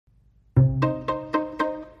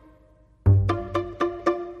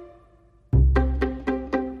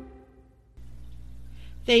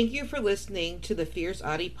Thank you for listening to the Fierce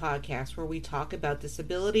Audie podcast, where we talk about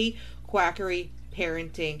disability, quackery,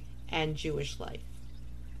 parenting, and Jewish life.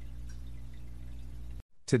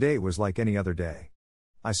 Today was like any other day.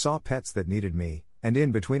 I saw pets that needed me, and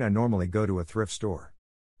in between I normally go to a thrift store.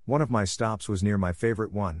 One of my stops was near my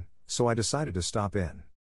favorite one, so I decided to stop in.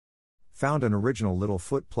 Found an original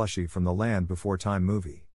Littlefoot plushie from the Land Before Time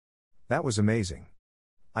movie. That was amazing.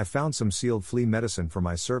 I found some sealed flea medicine for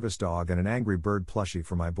my service dog and an Angry Bird plushie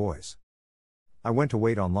for my boys. I went to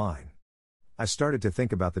wait online. I started to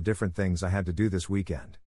think about the different things I had to do this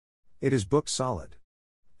weekend. It is booked solid.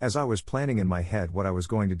 As I was planning in my head what I was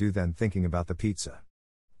going to do, then thinking about the pizza.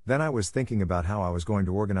 Then I was thinking about how I was going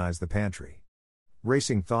to organize the pantry.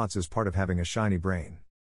 Racing thoughts is part of having a shiny brain.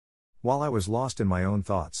 While I was lost in my own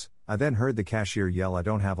thoughts, I then heard the cashier yell, "I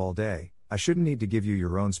don't have all day, I shouldn't need to give you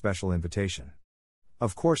your own special invitation."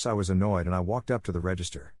 Of course I was annoyed and I walked up to the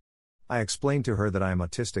register. I explained to her that I am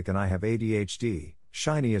autistic and I have ADHD,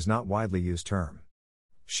 shiny is not widely used term.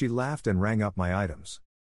 She laughed and rang up my items.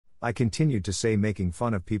 I continued to say making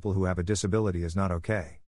fun of people who have a disability is not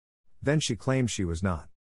okay. Then she claimed she was not.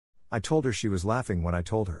 I told her she was laughing when I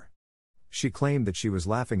told her. She claimed that she was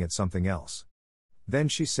laughing at something else. Then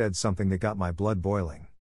she said something that got my blood boiling.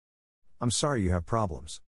 "I'm sorry you have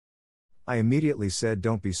problems." I immediately said,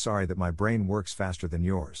 "Don't be sorry that my brain works faster than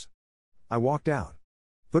yours." I walked out.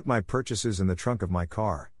 Put my purchases in the trunk of my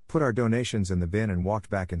car, put our donations in the bin and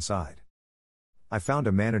walked back inside. I found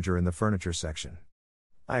a manager in the furniture section.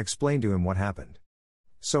 I explained to him what happened.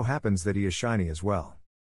 So happens that he is shiny as well.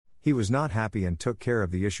 He was not happy and took care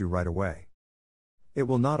of the issue right away. It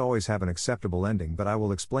will not always have an acceptable ending, but I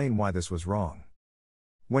will explain why this was wrong.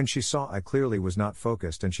 When she saw I clearly was not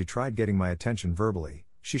focused and she tried getting my attention verbally,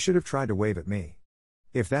 she should have tried to wave at me.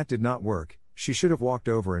 If that did not work, she should have walked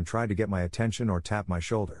over and tried to get my attention or tap my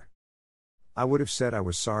shoulder. I would have said I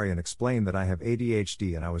was sorry and explained that I have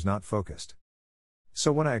ADHD and I was not focused.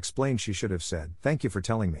 So when I explained, she should have said, "Thank you for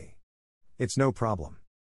telling me. It's no problem."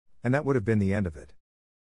 And that would have been the end of it.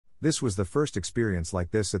 This was the first experience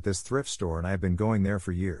like this at this thrift store and I have been going there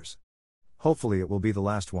for years. Hopefully it will be the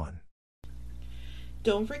last one.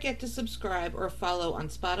 Don't forget to subscribe or follow on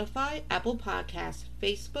Spotify, Apple Podcasts,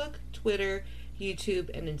 Facebook, Twitter, YouTube,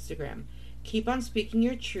 and Instagram. Keep on speaking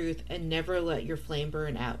your truth and never let your flame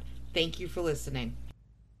burn out. Thank you for listening.